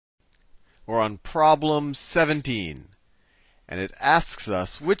We're on problem 17. And it asks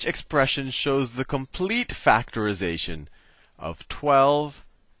us which expression shows the complete factorization of 12x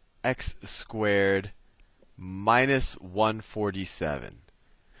squared minus 147.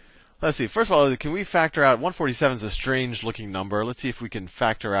 Let's see. First of all, can we factor out 147 is a strange looking number. Let's see if we can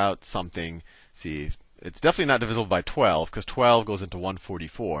factor out something. See, it's definitely not divisible by 12 because 12 goes into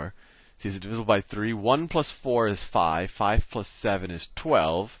 144. See, is it divisible by 3? 1 plus 4 is 5. 5 plus 7 is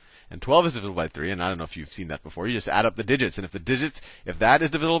 12. And 12 is divisible by 3, and I don't know if you've seen that before. You just add up the digits, and if that is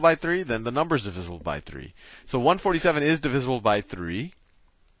divisible by 3, then the number is divisible by 3. So 147 is divisible by 3.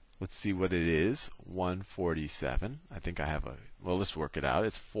 Let's see what it is. 147. I think I have well, let's work it out.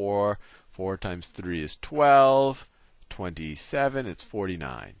 It's 4. 4 times 3 is 12. 27, it's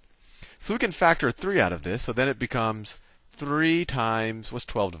 49. So we can factor 3 out of this, so then it becomes 3 times, what's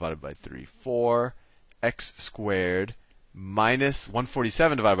 12 divided by 3? 4x squared minus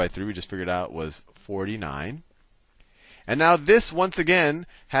 147 divided by 3, we just figured out, was 49. And now this, once again,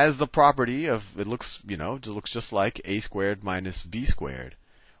 has the property of, it looks just like a squared minus b squared,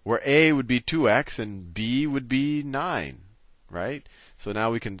 where a would be 2x and b would be 9, right? So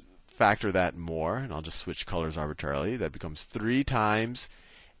now we can factor that more, and I'll just switch colors arbitrarily. That becomes 3 times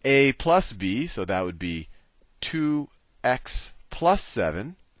a plus b, so that would be 2x plus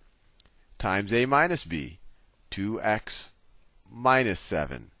 7 times a minus b. 2x minus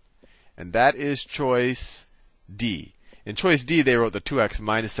 7. And that is choice D. In choice D, they wrote the 2x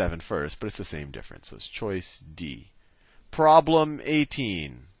minus 7 first, but it's the same difference. So it's choice D. Problem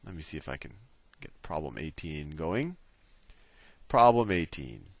 18. Let me see if I can get problem 18 going. Problem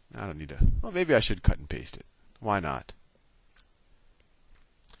 18. I don't need to. Well, maybe I should cut and paste it. Why not?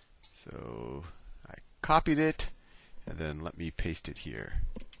 So I copied it, and then let me paste it here.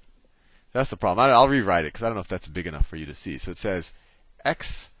 That's the problem. I'll rewrite it because I don't know if that's big enough for you to see. So it says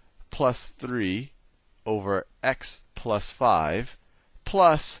x plus 3 over x plus 5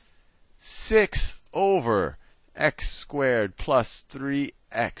 plus 6 over x squared plus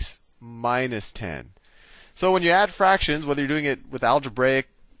 3x minus 10. So when you add fractions, whether you're doing it with algebraic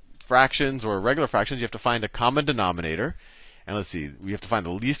fractions or regular fractions, you have to find a common denominator. And let's see, we have to find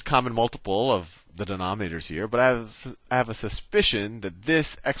the least common multiple of the denominators here. But I have a suspicion that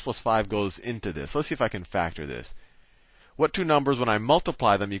this x plus 5 goes into this. Let's see if I can factor this. What two numbers, when I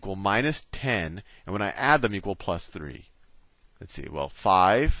multiply them, equal minus 10, and when I add them, equal plus 3? Let's see. Well,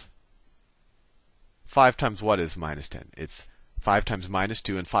 5. 5 times what is minus 10? It's 5 times minus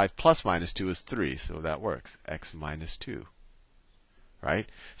 2, and 5 plus minus 2 is 3. So that works. X minus 2. Right?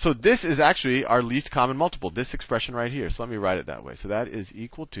 So this is actually our least common multiple, this expression right here. So let me write it that way. So that is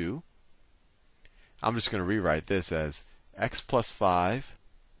equal to, I'm just going to rewrite this as x plus 5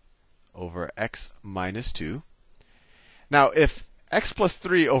 over x minus 2. Now, if x plus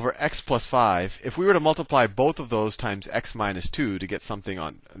 3 over x plus 5, if we were to multiply both of those times x minus 2 to get something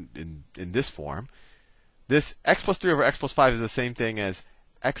in this form, this x plus 3 over x plus 5 is the same thing as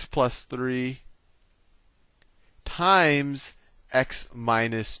x plus 3 times x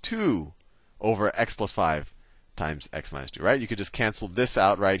minus 2 over x plus 5 times x minus 2, right? You could just cancel this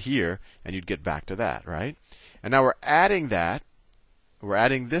out right here, and you'd get back to that, right? And now we're adding that. We're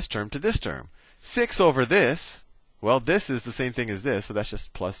adding this term to this term. 6 over this, well, this is the same thing as this, so that's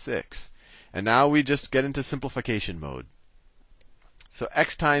just plus 6. And now we just get into simplification mode. So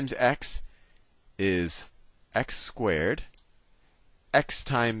x times x is x squared. X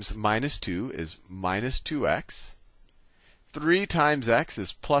times minus 2 is minus 2x. 3 times x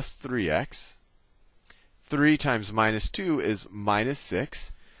is plus 3x. 3 times minus 2 is minus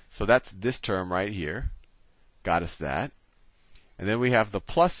 6. So that's this term right here. Got us that. And then we have the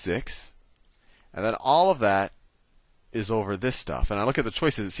plus 6. And then all of that is over this stuff. And I look at the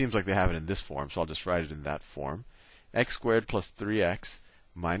choices, it seems like they have it in this form, so I'll just write it in that form. X squared plus 3x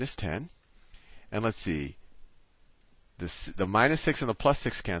minus 10. And let's see. The minus 6 and the plus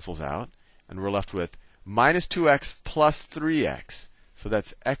 6 cancels out. And we're left with minus 2x plus 3x. So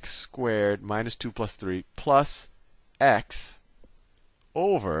that's x squared minus 2 plus 3 plus x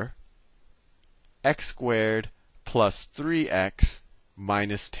over x squared plus 3x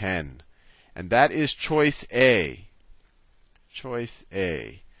minus 10. And that is choice A. Choice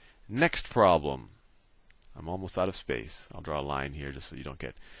A. Next problem. I'm almost out of space. I'll draw a line here just so you don't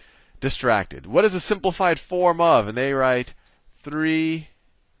get distracted. What is a simplified form of? And they write 3a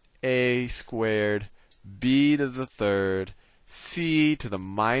squared b to the third c to the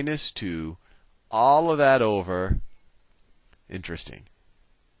minus 2, all of that over, interesting,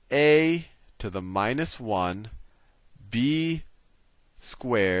 a to the minus 1, b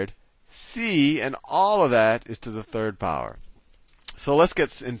squared, c, and all of that is to the third power. So let's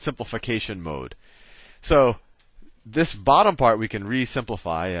get in simplification mode. So this bottom part we can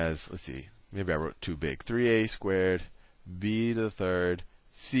re-simplify as, let's see, maybe I wrote too big. 3a squared b to the third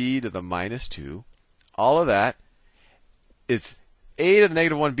c to the minus 2. All of that is a to the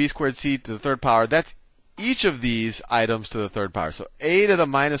negative 1 b squared c to the third power. That's each of these items to the third power. So a to the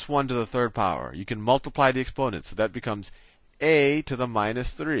minus 1 to the third power. You can multiply the exponents. So that becomes a to the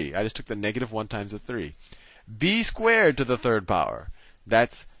minus 3. I just took the negative 1 times the 3. b squared to the third power.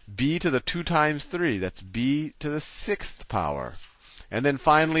 That's b to the 2 times 3. That's b to the 6th power. And then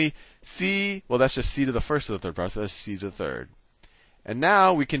finally, c, well, that's just c to the first to the third power, so that's c to the third. And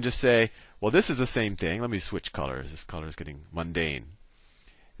now we can just say, well, this is the same thing. Let me switch colors. This color is getting mundane.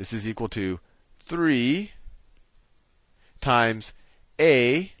 This is equal to 3 times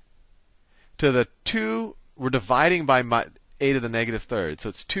a to the 2. We're dividing by a to the negative third. So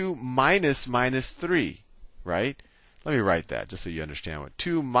it's 2 minus 3, right? Let me write that just so you understand what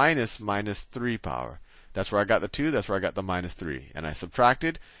 2 minus 3 power. That's where I got the 2. That's where I got the minus 3. And I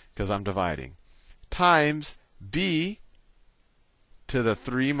subtracted because I'm dividing. Times b to the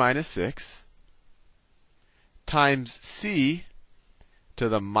 3 minus 6 times c to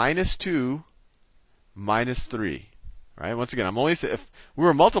the minus 2 minus 3. Right? Once again, if we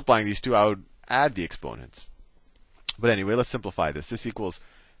were multiplying these two, I would add the exponents. But anyway, let's simplify this. This equals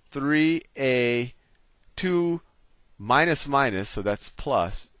 3a 2 minus minus, so that's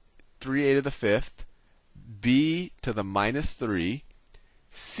plus 3a to the 5th, b to the minus 3,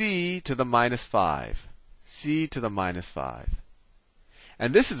 c to the minus 5. C to the minus 5.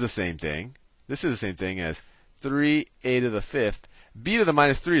 And this is the same thing. This is the same thing as 3a to the 5th. B to the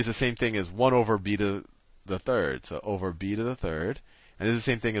minus 3 is the same thing as 1 over b to the third. So over b to the third. And this is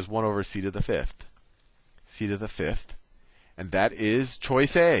the same thing as 1 over c to the 5th. C to the 5th. And that is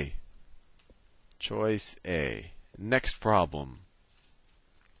choice A. Choice A. Next problem.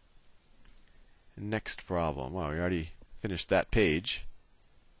 Next problem. Well, we already finished that page.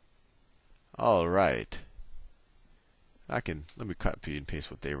 All right. Let me copy and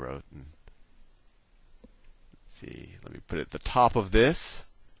paste what they wrote. And let's see. Let me put it at the top of this,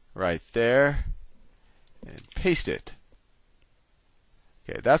 right there, and paste it.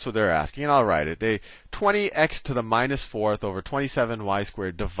 Okay, that's what they're asking, and I'll write it. 20x to the minus 4th over 27y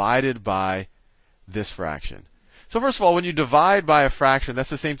squared divided by this fraction. So first of all, when you divide by a fraction, that's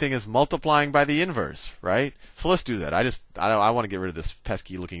the same thing as multiplying by the inverse, right? So let's do that. I want to get rid of this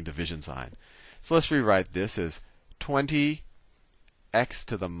pesky looking division sign. So let's rewrite this as 20x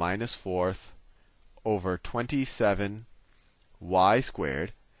to the minus 4th over 27y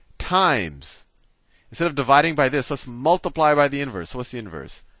squared times, instead of dividing by this, let's multiply by the inverse. So what's the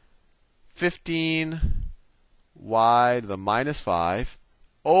inverse? 15y to the minus 5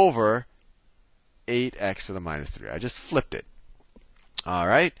 over 8x to the minus 3. I just flipped it. All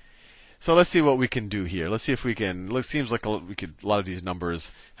right. So let's see what we can do here. Let's see if we can. It seems like a lot of these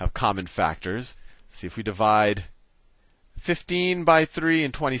numbers have common factors. Let's see if we divide 15 by 3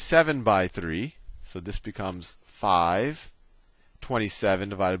 and 27 by 3. So this becomes 5. 27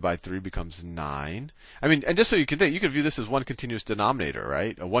 divided by 3 becomes 9. I mean, and just so you can think, you could view this as one continuous denominator,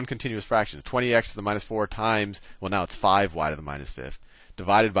 right? A one continuous fraction. 20x to the minus 4 times, well, now it's 5y to the minus 5th,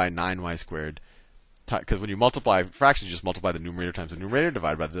 divided by 9y squared. Because when you multiply fractions, you just multiply the numerator times the numerator,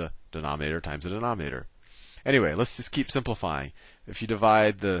 divided by the denominator times the denominator. Anyway, let's just keep simplifying. If you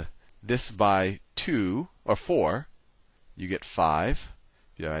divide this by 2, or 4, you get 5.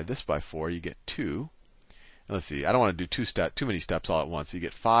 If you divide this by 4, you get 2. And let's see, I don't want to do too many steps all at once. You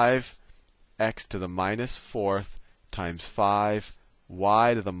get 5x to the minus 4th times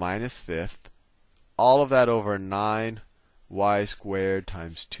 5y to the minus 5th. All of that over 9y squared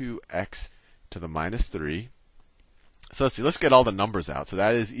times 2x to the minus 3. So let's see, let's get all the numbers out. So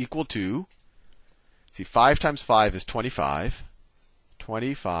that is equal to, see, 5 times 5 is 25.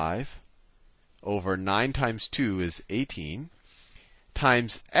 25 over 9 times 2 is 18.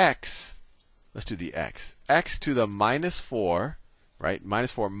 Times x, let's do the x. X to the minus 4, right?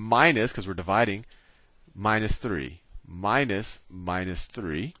 Minus 4 minus, because we're dividing, minus 3. Minus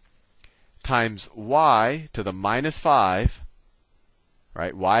 3 times y to the minus 5,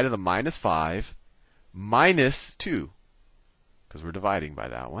 right? Y to the minus 5 minus 2, because we're dividing by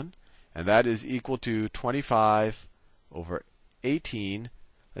that one. And that is equal to 25 over 18.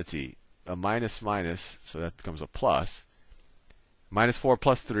 Let's see, a minus minus, so that becomes a plus. Minus 4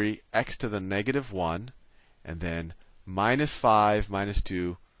 plus 3, x to the negative 1. And then minus 5 minus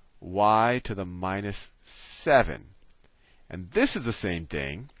 2, y to the minus 7. And this is the same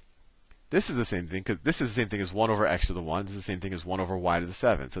thing. This is the same thing, because this is the same thing as 1 over x to the 1. This is the same thing as 1 over y to the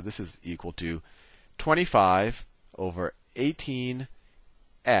 7. So this is equal to 25 over 18x,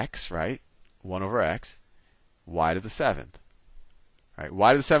 right? 1 over x, y to the 7th. Right?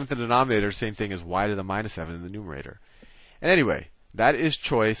 Y to the 7th in the denominator, same thing as y to the minus 7 in the numerator. And anyway, that is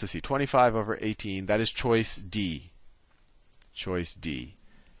choice, let's see, 25 over 18. That is choice D. Choice D.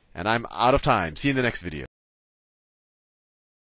 And I'm out of time. See you in the next video.